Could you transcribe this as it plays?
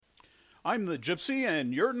I'm the Gypsy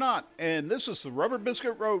and you're not, and this is the Rubber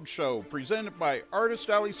Biscuit Road Show presented by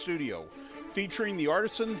Artist Alley Studio, featuring the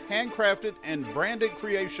artisan, handcrafted, and branded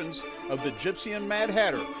creations of the Gypsy and Mad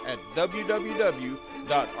Hatter at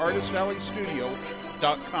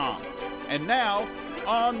www.artistalleystudio.com. And now,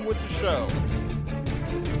 on with the show.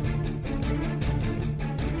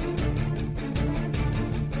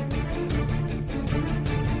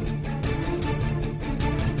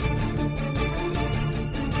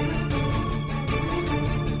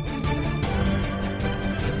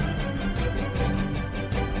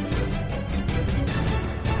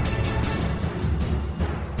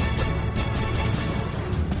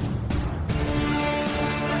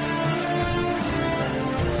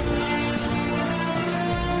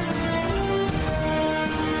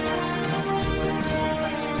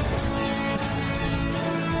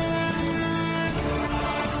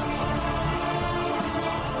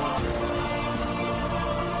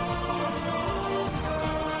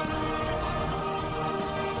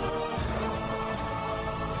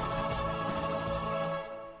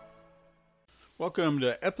 Welcome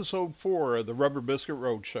to episode 4 of the Rubber Biscuit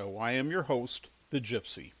Road Show. I am your host, the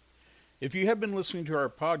Gypsy. If you have been listening to our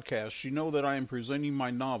podcast, you know that I am presenting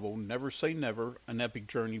my novel, Never Say Never, An Epic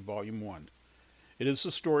Journey, Volume 1. It is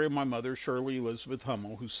the story of my mother, Shirley Elizabeth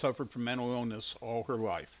Hummel, who suffered from mental illness all her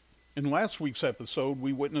life. In last week's episode,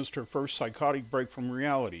 we witnessed her first psychotic break from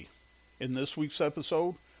reality. In this week's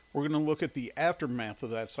episode, we're going to look at the aftermath of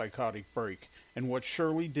that psychotic break and what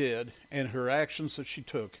Shirley did and her actions that she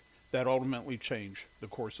took that ultimately changed the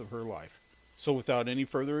course of her life. So without any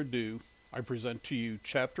further ado, I present to you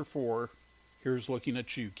Chapter 4, Here's Looking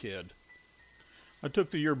at You, Kid. I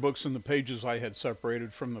took the yearbooks and the pages I had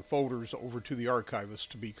separated from the folders over to the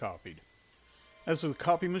archivist to be copied. As the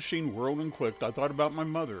copy machine whirled and clicked, I thought about my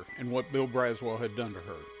mother and what Bill Braswell had done to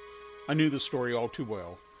her. I knew the story all too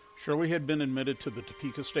well. Shirley had been admitted to the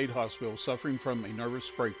Topeka State Hospital suffering from a nervous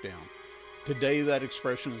breakdown. Today, that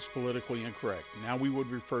expression is politically incorrect. Now we would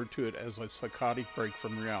refer to it as a psychotic break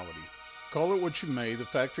from reality. Call it what you may, the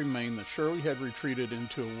fact remained that Shirley had retreated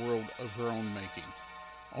into a world of her own making.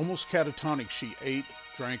 Almost catatonic, she ate,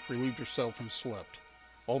 drank, relieved herself, and slept.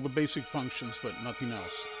 All the basic functions, but nothing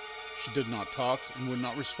else. She did not talk and would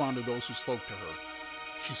not respond to those who spoke to her.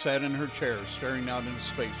 She sat in her chair, staring out into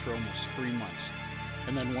space for almost 3 months.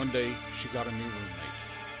 And then one day, she got a new roommate.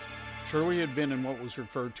 Shirley had been in what was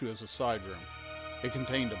referred to as a side room. It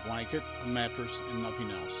contained a blanket, a mattress, and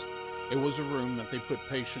nothing else. It was a room that they put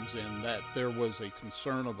patients in that there was a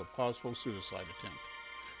concern of a possible suicide attempt.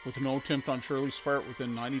 With no attempt on Shirley's part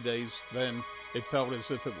within 90 days, then it felt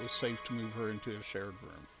as if it was safe to move her into a shared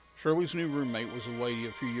room. Shirley's new roommate was a lady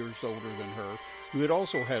a few years older than her who had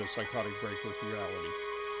also had a psychotic break with reality.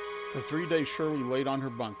 For 3 days, Shirley laid on her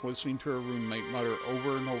bunk listening to her roommate mutter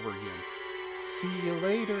over and over again, "See you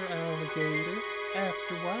later, alligator.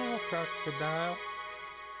 After a while, crocodile."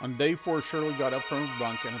 On day 4, Shirley got up from her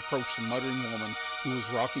bunk and approached the muttering woman who was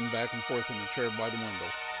rocking back and forth in the chair by the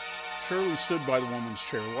window. Shirley stood by the woman's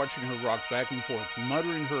chair, watching her rock back and forth,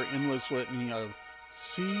 muttering her endless litany of,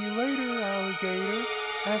 "See you later, alligator.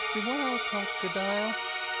 After a while, crocodile."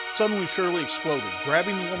 Suddenly, Shirley exploded.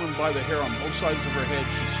 Grabbing the woman by the hair on both sides of her head,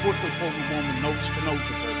 she swiftly pulled the woman nose to nose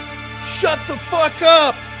with her. "Shut the fuck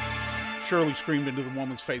up!" Shirley screamed into the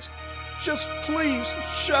woman's face. "Just please,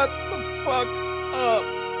 shut the fuck up!"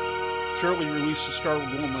 Shirley released the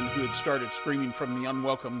startled woman who had started screaming from the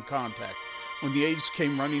unwelcome contact. When the aides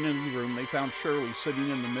came running into the room, they found Shirley sitting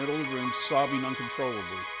in the middle of the room, sobbing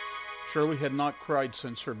uncontrollably. Shirley had not cried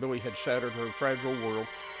since her Billy had shattered her fragile world,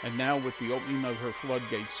 and now with the opening of her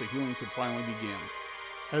floodgates, the healing could finally begin.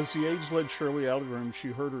 As the aides led Shirley out of the room, she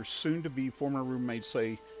heard her soon-to-be former roommate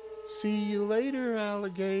say, "See you later,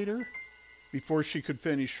 alligator." Before she could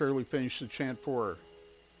finish, Shirley finished the chant for her.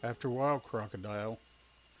 "After a while, crocodile."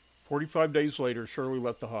 45 days later, Shirley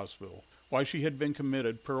left the hospital. While she had been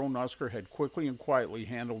committed, Pearl and Oscar had quickly and quietly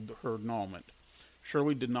handled her annulment.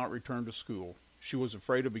 Shirley did not return to school. She was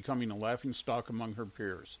afraid of becoming a laughingstock among her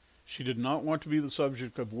peers. She did not want to be the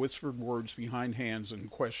subject of whispered words behind hands and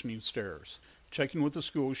questioning stares. Checking with the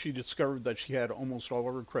school, she discovered that she had almost all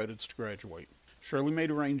of her credits to graduate. Shirley made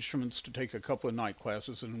arrangements to take a couple of night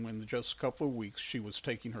classes, and in just a couple of weeks, she was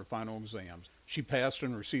taking her final exams. She passed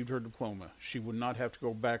and received her diploma. She would not have to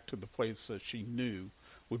go back to the place that she knew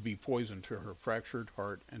would be poison to her fractured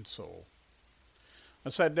heart and soul. I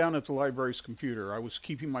sat down at the library's computer. I was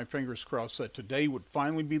keeping my fingers crossed that today would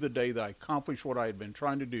finally be the day that I accomplished what I had been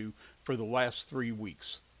trying to do for the last 3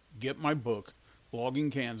 weeks. Get my book,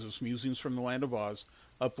 Blogging Kansas, Musings from the Land of Oz,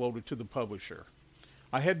 uploaded to the publisher.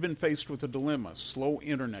 I had been faced with a dilemma, slow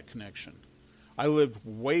internet connection. I lived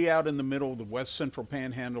way out in the middle of the west central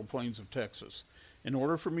panhandle plains of Texas. In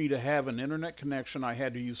order for me to have an internet connection, I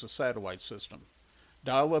had to use a satellite system.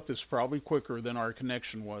 Dial-up is probably quicker than our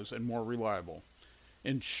connection was and more reliable.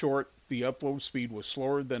 In short, the upload speed was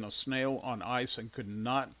slower than a snail on ice and could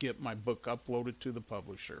not get my book uploaded to the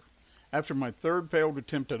publisher. After my third failed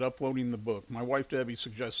attempt at uploading the book, my wife Debbie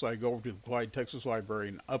suggested I go over to the Clyde, Texas Library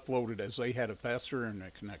and upload it as they had a faster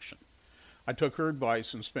internet connection. I took her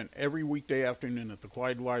advice and spent every weekday afternoon at the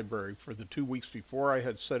Clyde Library for the 2 weeks before I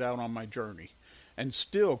had set out on my journey, and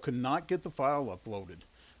still could not get the file uploaded.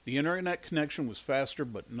 The internet connection was faster,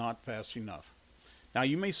 but not fast enough. Now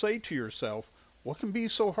you may say to yourself, what can be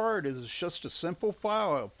so hard? It's just a simple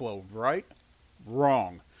file upload, right?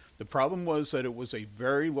 Wrong. The problem was that it was a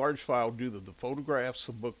very large file due to the photographs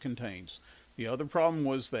the book contains. The other problem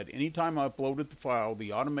was that any time I uploaded the file,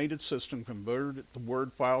 the automated system converted the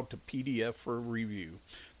Word file to PDF for review.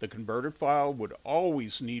 The converted file would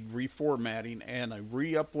always need reformatting and a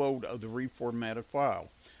re-upload of the reformatted file.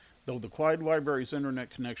 Though the Clyde Library's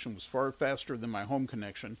internet connection was far faster than my home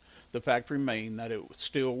connection, the fact remained that it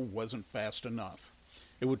still wasn't fast enough.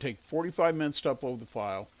 It would take 45 minutes to upload the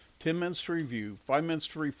file, 10 minutes to review, 5 minutes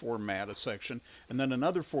to reformat a section, and then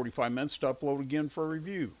another 45 minutes to upload again for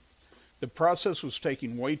review. The process was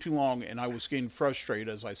taking way too long, and I was getting frustrated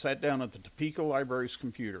as I sat down at the Topeka Library's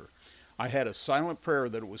computer. I had a silent prayer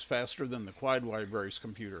that it was faster than the Clyde Library's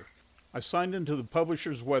computer. I signed into the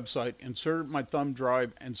publisher's website, inserted my thumb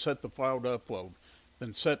drive, and set the file to upload,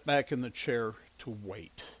 then sat back in the chair to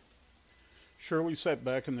wait. Shirley sat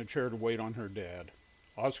back in the chair to wait on her dad.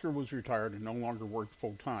 Oscar was retired and no longer worked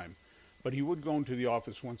full-time, but he would go into the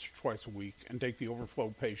office once or twice a week and take the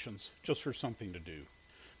overflow patients just for something to do.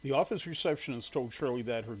 The office receptionist told Shirley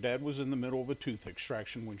that her dad was in the middle of a tooth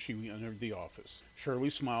extraction when she entered the office. Shirley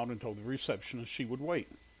smiled and told the receptionist she would wait.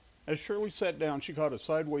 As Shirley sat down, she caught a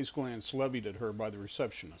sideways glance levied at her by the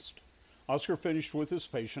receptionist. Oscar finished with his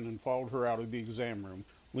patient and followed her out of the exam room,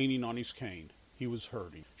 leaning on his cane. He was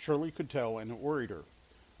hurting. Shirley could tell, and it worried her.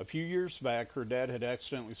 A few years back, her dad had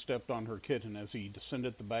accidentally stepped on her kitten as he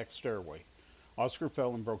descended the back stairway. Oscar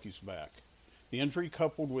fell and broke his back. The injury,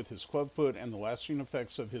 coupled with his clubfoot and the lasting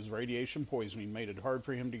effects of his radiation poisoning, made it hard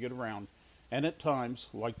for him to get around, and at times,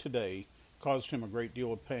 like today, caused him a great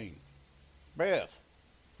deal of pain. "Beth,"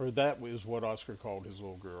 for that was what Oscar called his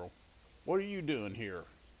little girl, "what are you doing here?"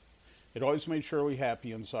 It always made Shirley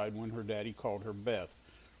happy inside when her daddy called her Beth.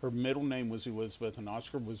 Her middle name was Elizabeth, and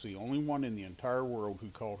Oscar was the only one in the entire world who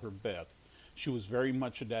called her Beth. She was very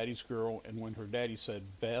much a daddy's girl, and when her daddy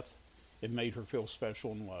said Beth, it made her feel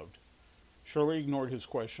special and loved. Shirley ignored his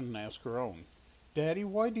question and asked her own. "Daddy,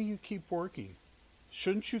 why do you keep working?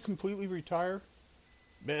 Shouldn't you completely retire?"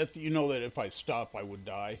 "Beth, you know that if I stop, I would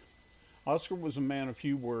die." Oscar was a man of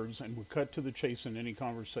few words and would cut to the chase in any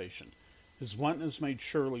conversation. His bluntness made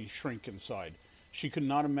Shirley shrink inside. She could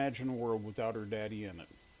not imagine a world without her daddy in it.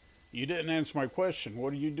 "You didn't answer my question.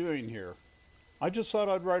 What are you doing here?" "I just thought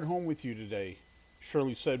I'd ride home with you today,"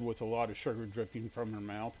 Shirley said with a lot of sugar dripping from her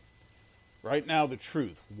mouth. "Right now, the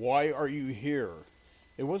truth. Why are you here?"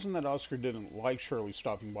 It wasn't that Oscar didn't like Shirley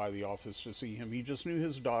stopping by the office to see him. He just knew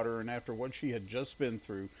his daughter, and after what she had just been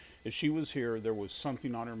through, if she was here, there was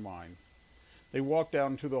something on her mind. They walked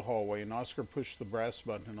down to the hallway, and Oscar pushed the brass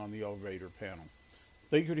button on the elevator panel.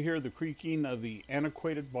 They could hear the creaking of the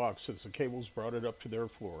antiquated box as the cables brought it up to their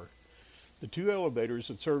floor. The two elevators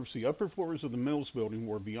that served the upper floors of the Mills building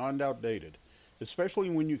were beyond outdated, especially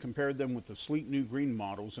when you compared them with the sleek new green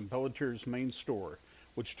models in Pelletier's main store,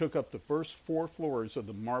 which took up the first 4 floors of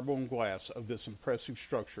the marble and glass of this impressive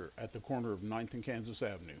structure at the corner of 9th and Kansas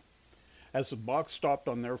Avenue. As the box stopped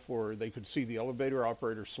on their floor, they could see the elevator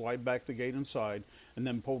operator slide back the gate inside and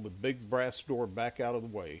then pull the big brass door back out of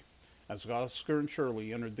the way. As Oscar and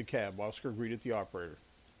Shirley entered the cab, Oscar greeted the operator.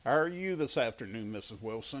 "How are you this afternoon, Mrs.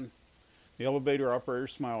 Wilson?" The elevator operator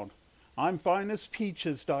smiled. "I'm fine as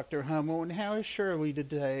peaches, Dr. Hummel, and how is Shirley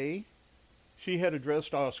today?" She had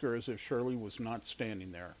addressed Oscar as if Shirley was not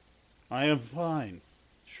standing there. "I am fine,"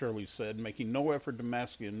 Shirley said, making no effort to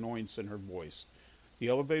mask the annoyance in her voice. The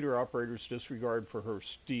elevator operator's disregard for her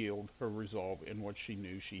steeled her resolve in what she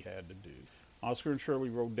knew she had to do. Oscar and Shirley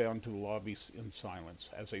rode down to the lobby in silence.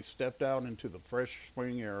 As they stepped out into the fresh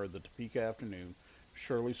spring air of the Topeka afternoon,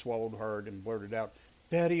 Shirley swallowed hard and blurted out,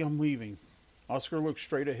 "Daddy, I'm leaving." Oscar looked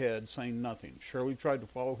straight ahead, saying nothing. Shirley tried to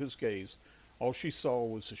follow his gaze. All she saw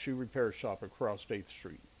was the shoe repair shop across 8th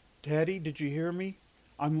Street. "Daddy, did you hear me?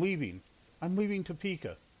 I'm leaving. I'm leaving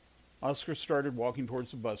Topeka." Oscar started walking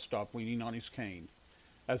towards the bus stop, leaning on his cane.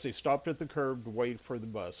 As they stopped at the curb to wait for the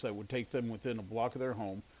bus that would take them within a block of their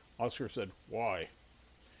home, Oscar said, "Why?"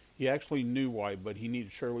 He actually knew why, but he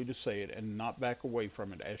needed Shirley to say it and not back away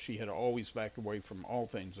from it, as she had always backed away from all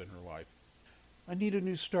things in her life. I need a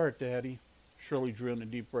new start, Daddy. Shirley drew in a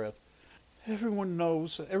deep breath. Everyone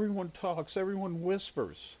knows, everyone talks, everyone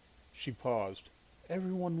whispers. She paused.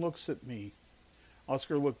 Everyone looks at me.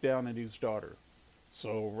 Oscar looked down at his daughter.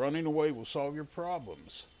 So running away will solve your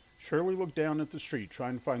problems. Shirley looked down at the street,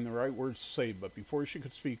 trying to find the right words to say, but before she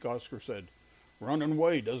could speak, Oscar said, Running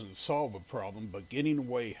away doesn't solve a problem, but getting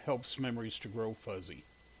away helps memories to grow fuzzy.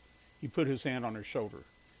 He put his hand on her shoulder.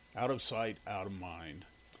 Out of sight, out of mind.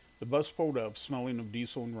 The bus pulled up, smelling of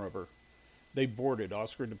diesel and rubber. They boarded,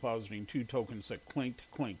 Oscar depositing 2 tokens that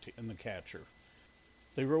clinked in the catcher.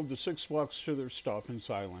 They rode the 6 blocks to their stop in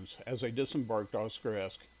silence. As they disembarked, Oscar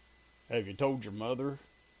asked, Have you told your mother?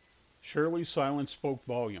 Shirley's silence spoke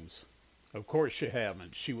volumes. Of course you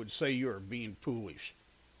haven't. She would say you are being foolish.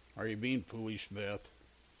 Are you being foolish, Beth?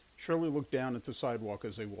 Shirley looked down at the sidewalk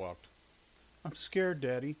as they walked. I'm scared,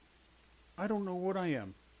 Daddy. I don't know what I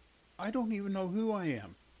am. I don't even know who I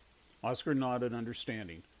am. Oscar nodded,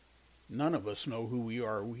 understanding. None of us know who we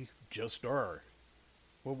are. We just are.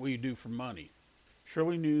 What will you do for money?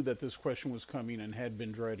 Shirley knew that this question was coming and had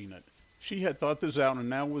been dreading it. She had thought this out, and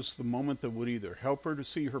now was the moment that would either help her to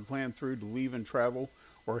see her plan through to leave and travel,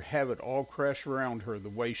 or have it all crash around her the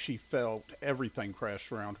way she felt everything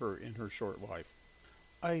crashed around her in her short life.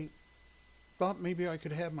 I thought maybe I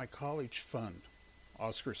could have my college fund.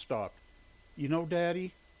 Oscar stopped. You know,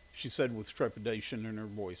 Daddy, she said with trepidation in her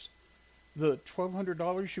voice, the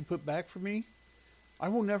 $1,200 you put back for me? I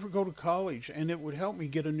will never go to college, and it would help me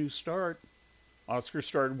get a new start. Oscar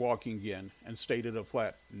started walking again and stated a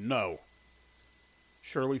flat no.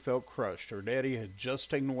 Shirley felt crushed. Her daddy had just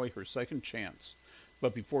taken away her second chance.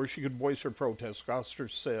 But before she could voice her protest, Oscar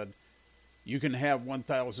said, You can have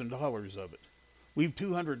 $1,000 of it. Leave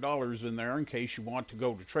 $200 in there in case you want to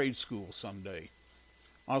go to trade school someday.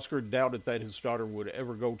 Oscar doubted that his daughter would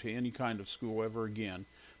ever go to any kind of school ever again,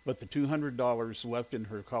 but the $200 left in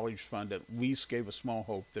her college fund at least gave a small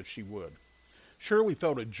hope that she would. Shirley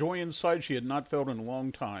felt a joy inside she had not felt in a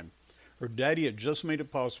long time. Her daddy had just made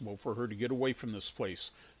it possible for her to get away from this place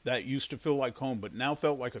that used to feel like home, but now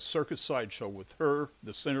felt like a circus sideshow with her,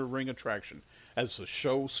 the center ring attraction, as the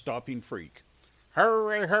show-stopping freak.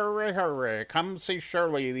 Hurry, hurry, hurry, come see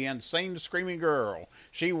Shirley, the insane screaming girl.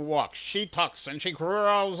 She walks, she talks, and she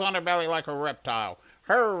crawls on her belly like a reptile.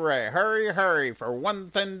 Hurry, hurry, hurry, for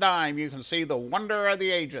one thin dime you can see the wonder of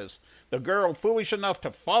the ages. The girl foolish enough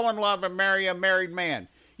to fall in love and marry a married man.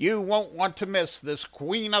 You won't want to miss this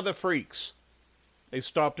queen of the freaks. They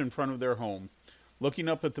stopped in front of their home, looking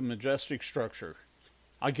up at the majestic structure.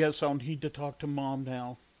 I guess I'll need to talk to Mom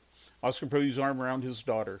now. Oscar put his arm around his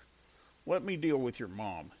daughter. Let me deal with your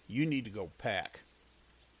mom. You need to go pack.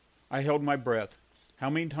 I held my breath.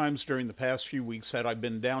 How many times during the past few weeks had I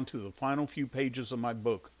been down to the final few pages of my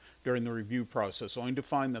book during the review process, only to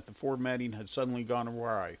find that the formatting had suddenly gone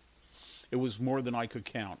awry. It was more than I could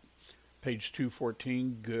count. Page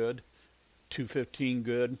 214, good. 215,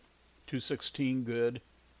 good. 216, good.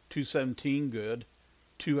 217, good.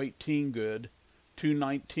 218, good.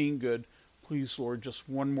 219, good. Please, Lord, just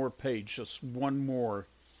one more page, just one more.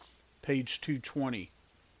 Page 220.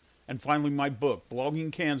 And finally my book,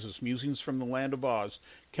 Blogging Kansas, Musings from the Land of Oz,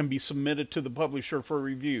 can be submitted to the publisher for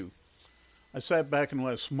review. I sat back and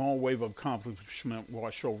let a small wave of accomplishment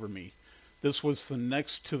wash over me. This was the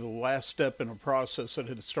next to the last step in a process that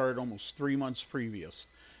had started almost 3 months previous.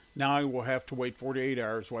 Now I will have to wait 48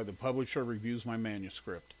 hours while the publisher reviews my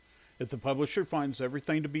manuscript. If the publisher finds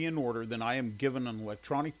everything to be in order, then I am given an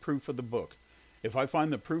electronic proof of the book. If I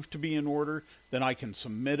find the proof to be in order, then I can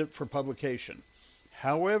submit it for publication.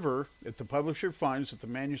 However, if the publisher finds that the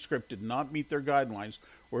manuscript did not meet their guidelines,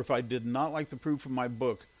 or if I did not like the proof of my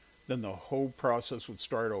book, then the whole process would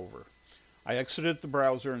start over. I exited the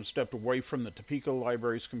browser and stepped away from the Topeka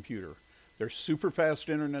Library's computer. Their super-fast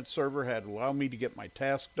internet server had allowed me to get my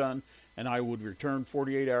task done, and I would return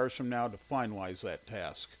 48 hours from now to finalize that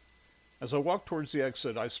task. As I walked towards the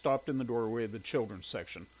exit, I stopped in the doorway of the children's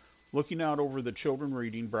section. Looking out over the children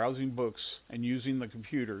reading, browsing books, and using the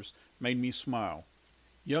computers made me smile.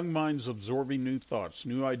 Young minds absorbing new thoughts,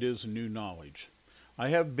 new ideas, and new knowledge. I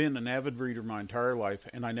have been an avid reader my entire life,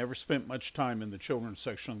 and I never spent much time in the children's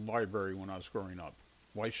section of the library when I was growing up.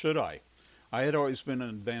 Why should I? I had always been an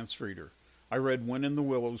advanced reader. I read Wind in the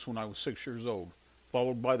Willows when I was 6 years old,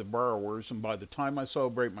 followed by The Borrowers, and by the time I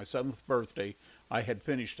celebrate my 7th birthday, I had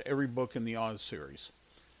finished every book in the Oz series.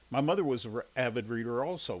 My mother was an avid reader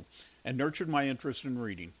also, and nurtured my interest in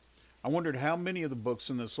reading. I wondered how many of the books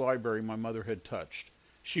in this library my mother had touched.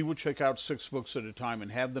 She would check out 6 books at a time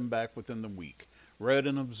and have them back within the week, read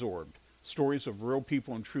and absorbed. Stories of real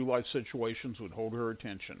people and true life situations would hold her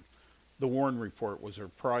attention. The Warren Report was her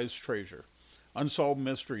prized treasure. Unsolved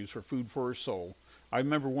mysteries were food for her soul. I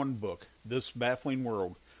remember one book, This Baffling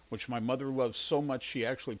World, which my mother loved so much she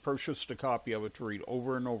actually purchased a copy of it to read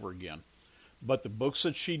over and over again. But the books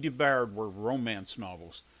that she devoured were romance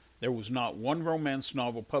novels. There was not one romance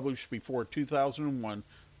novel published before 2001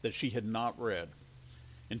 that she had not read.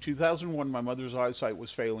 In 2001, my mother's eyesight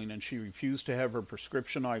was failing and she refused to have her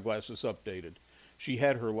prescription eyeglasses updated. She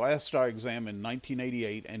had her last eye exam in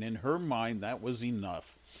 1988, and in her mind that was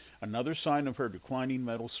enough. Another sign of her declining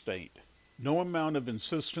mental state. No amount of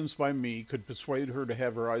insistence by me could persuade her to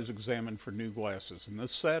have her eyes examined for new glasses, and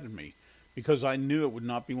this saddened me, because I knew it would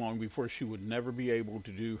not be long before she would never be able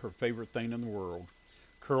to do her favorite thing in the world,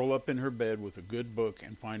 curl up in her bed with a good book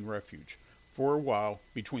and find refuge, for a while,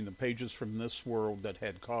 between the pages from this world that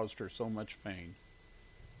had caused her so much pain.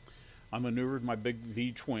 I maneuvered my big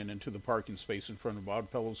V-twin into the parking space in front of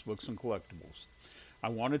Oddfellows Books and Collectibles. I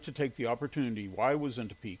wanted to take the opportunity while I was in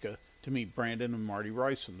Topeka to meet Brandon and Marty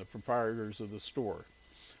Ryson, the proprietors of the store.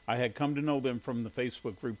 I had come to know them from the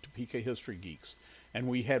Facebook group Topeka History Geeks, and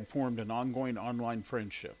we had formed an ongoing online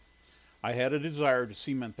friendship. I had a desire to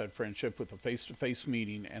cement that friendship with a face-to-face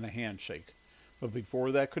meeting and a handshake, but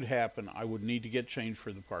before that could happen, I would need to get change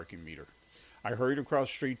for the parking meter. I hurried across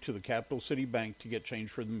the street to the Capital City Bank to get change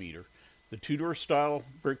for the meter. The two-door style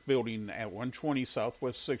brick building at 120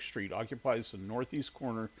 Southwest 6th Street occupies the northeast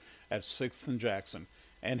corner at 6th and Jackson,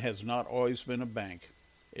 and has not always been a bank.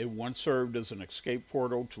 It once served as an escape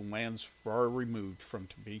portal to lands far removed from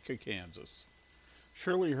Topeka, Kansas.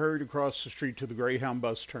 Shirley hurried across the street to the Greyhound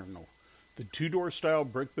bus terminal. The two-door style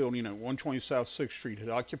brick building at 120 South 6th Street had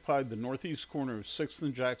occupied the northeast corner of 6th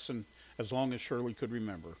and Jackson as long as Shirley could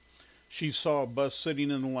remember. She saw a bus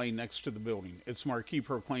sitting in the lane next to the building. Its marquee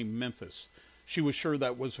proclaimed Memphis. She was sure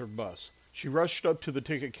that was her bus. She rushed up to the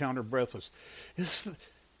ticket counter breathless.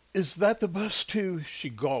 Is that the bus to? She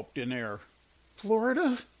gulped in air.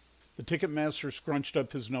 Florida? The ticket master scrunched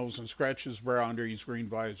up his nose and scratched his brow under his green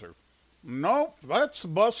visor. Nope, that's the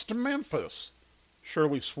bus to Memphis.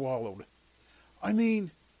 Shirley swallowed. I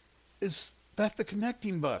mean, is that the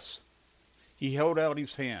connecting bus? He held out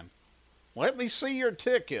his hand. Let me see your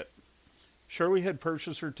ticket. Shirley had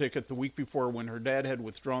purchased her ticket the week before when her dad had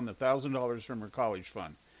withdrawn the $1,000 from her college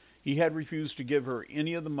fund. He had refused to give her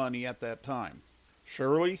any of the money at that time.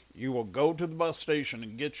 Shirley, you will go to the bus station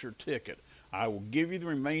and get your ticket. I will give you the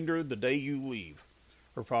remainder the day you leave,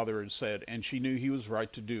 her father had said, and she knew he was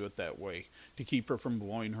right to do it that way, to keep her from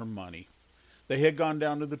blowing her money. They had gone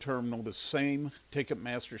down to the terminal, the same ticket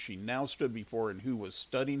master she now stood before and who was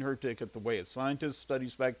studying her ticket the way a scientist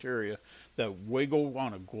studies bacteria that wiggle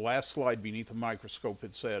on a glass slide beneath a microscope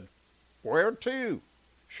had said. Where to?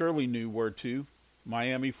 Shirley knew where to.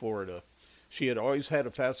 Miami, Florida. She had always had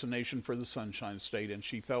a fascination for the Sunshine State, and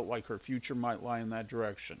she felt like her future might lie in that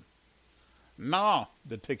direction. No,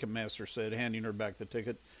 the ticket master said, handing her back the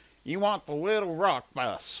ticket. You want the Little Rock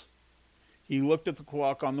bus. He looked at the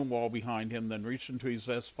clock on the wall behind him, then reached into his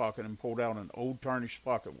vest pocket and pulled out an old tarnished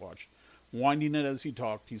pocket watch. Winding it as he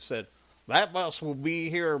talked, he said, That bus will be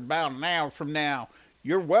here about an hour from now.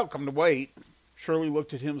 You're welcome to wait. Shirley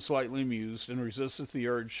looked at him slightly amused and resisted the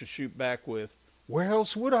urge to shoot back with, Where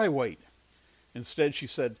else would I wait? Instead, she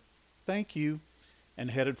said, Thank you,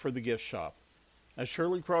 and headed for the gift shop. As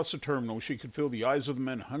Shirley crossed the terminal, she could feel the eyes of the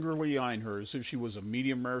men hungrily eyeing her as if she was a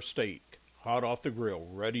medium-rare steak, hot off the grill,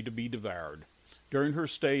 ready to be devoured. During her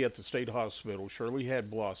stay at the state hospital, Shirley had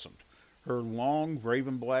blossomed. Her long,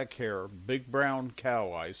 raven black hair, big brown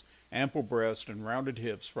cow eyes, ample breast, and rounded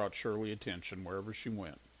hips brought Shirley attention wherever she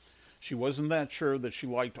went. She wasn't that sure that she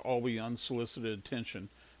liked all the unsolicited attention,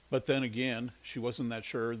 but then again, she wasn't that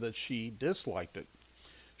sure that she disliked it.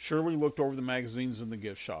 Shirley looked over the magazines in the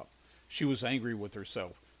gift shop. She was angry with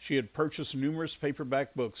herself. She had purchased numerous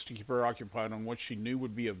paperback books to keep her occupied on what she knew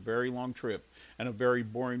would be a very long trip and a very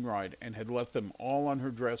boring ride, and had left them all on her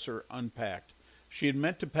dresser unpacked. She had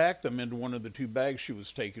meant to pack them into one of the 2 bags she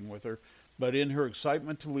was taking with her, but in her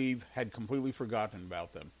excitement to leave, had completely forgotten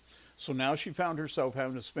about them. So now she found herself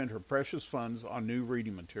having to spend her precious funds on new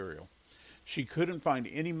reading material. She couldn't find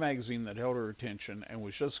any magazine that held her attention, and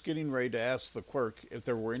was just getting ready to ask the clerk if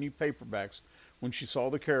there were any paperbacks when she saw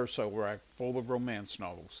the carousel rack full of romance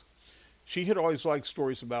novels. She had always liked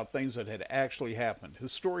stories about things that had actually happened,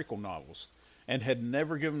 historical novels, and had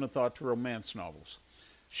never given a thought to romance novels.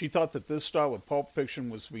 She thought that this style of pulp fiction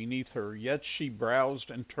was beneath her, yet she browsed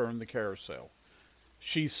and turned the carousel.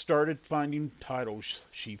 She started finding titles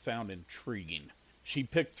she found intriguing. She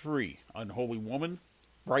picked 3, Unholy Woman,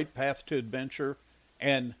 Bright Path to Adventure,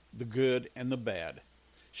 and The Good and the Bad.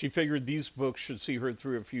 She figured these books should see her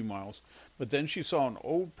through a few miles, but then she saw an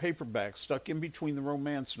old paperback stuck in between the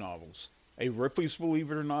romance novels. A Ripley's Believe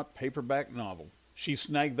It or Not paperback novel. She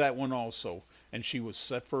snagged that one also, and she was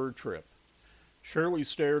set for her trip. Shirley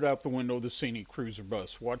stared out the window of the scenic cruiser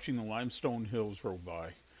bus, watching the limestone hills roll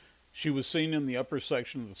by. She was seen in the upper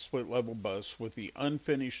section of the split-level bus with the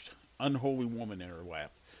unfinished, unholy woman in her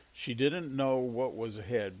lap. She didn't know what was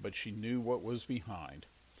ahead, but she knew what was behind.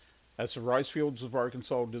 As the rice fields of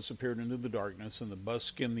Arkansas disappeared into the darkness and the bus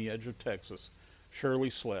skimmed the edge of Texas, Shirley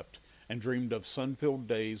slept and dreamed of sun-filled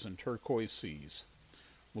days and turquoise seas.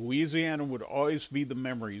 Louisiana would always be the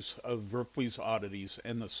memories of Ripley's oddities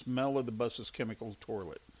and the smell of the bus's chemical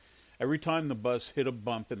toilet. Every time the bus hit a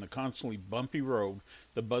bump in the constantly bumpy road,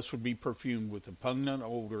 the bus would be perfumed with the pungent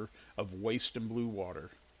odor of waste and blue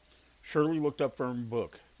water. Shirley looked up from her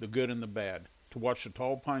book, The Good and the Bad, to watch the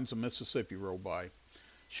tall pines of Mississippi roll by.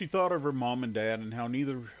 She thought of her mom and dad and how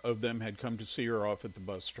neither of them had come to see her off at the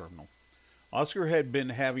bus terminal. Oscar had been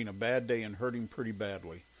having a bad day and hurting pretty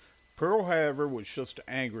badly. Pearl, however, was just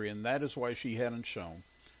angry, and that is why she hadn't shown.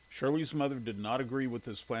 Shirley's mother did not agree with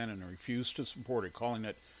this plan and refused to support it, calling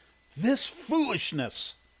it "this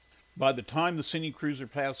foolishness." By the time the scenic cruiser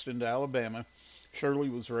passed into Alabama, Shirley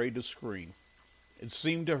was ready to scream. It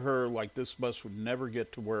seemed to her like this bus would never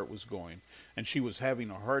get to where it was going, and she was having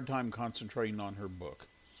a hard time concentrating on her book.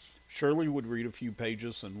 Shirley would read a few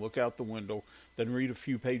pages and look out the window, then read a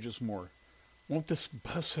few pages more. Won't this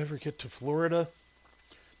bus ever get to Florida?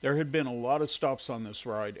 There had been a lot of stops on this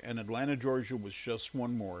ride, and Atlanta, Georgia was just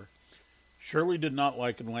one more. Shirley did not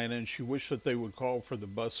like Atlanta, and she wished that they would call for the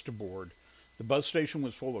bus to board. The bus station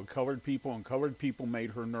was full of colored people, and colored people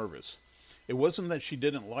made her nervous. It wasn't that she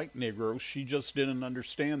didn't like Negroes, she just didn't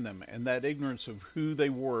understand them, and that ignorance of who they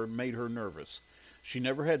were made her nervous. She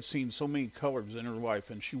never had seen so many colors in her life,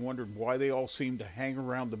 and she wondered why they all seemed to hang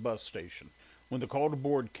around the bus station. When the call to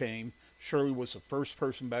board came, Shirley was the first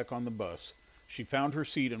person back on the bus. She found her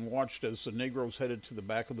seat and watched as the Negroes headed to the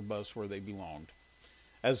back of the bus where they belonged.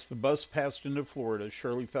 As the bus passed into Florida,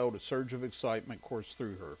 Shirley felt a surge of excitement course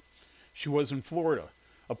through her. She was in Florida,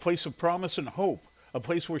 a place of promise and hope, a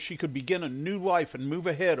place where she could begin a new life and move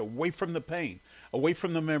ahead, away from the pain, away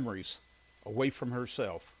from the memories, away from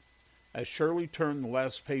herself. As Shirley turned the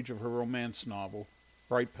last page of her romance novel,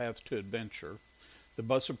 Bright Path to Adventure, the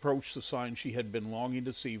bus approached the sign she had been longing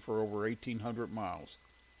to see for over 1,800 miles.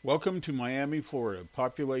 Welcome to Miami, Florida.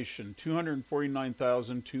 Population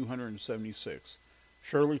 249,276.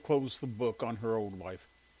 Shirley closed the book on her old life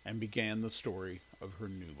and began the story of her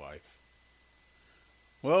new life.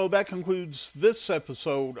 Well, that concludes this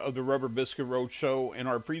episode of the Rubber Biscuit Roadshow and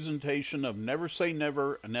our presentation of Never Say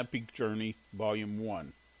Never, An Epic Journey, Volume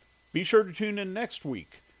 1. Be sure to tune in next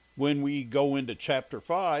week when we go into Chapter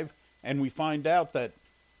 5 and we find out that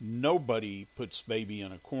nobody puts baby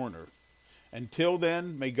in a corner. Until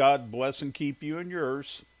then, may God bless and keep you and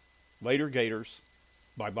yours. Later, Gators.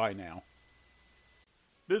 Bye-bye now.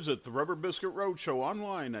 Visit the Rubber Biscuit Roadshow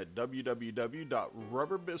online at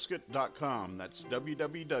www.rubberbiscuit.com. That's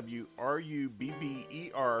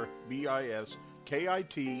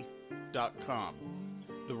www.rubberbiskit.com.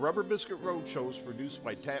 The Rubber Biscuit Roadshow is produced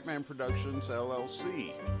by Tatman Productions,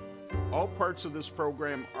 LLC. All parts of this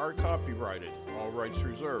program are copyrighted, all rights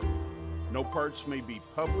reserved. No parts may be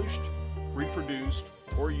published, reproduced,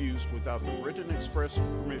 or used without the written express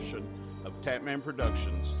permission of Tatman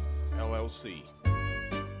Productions, LLC.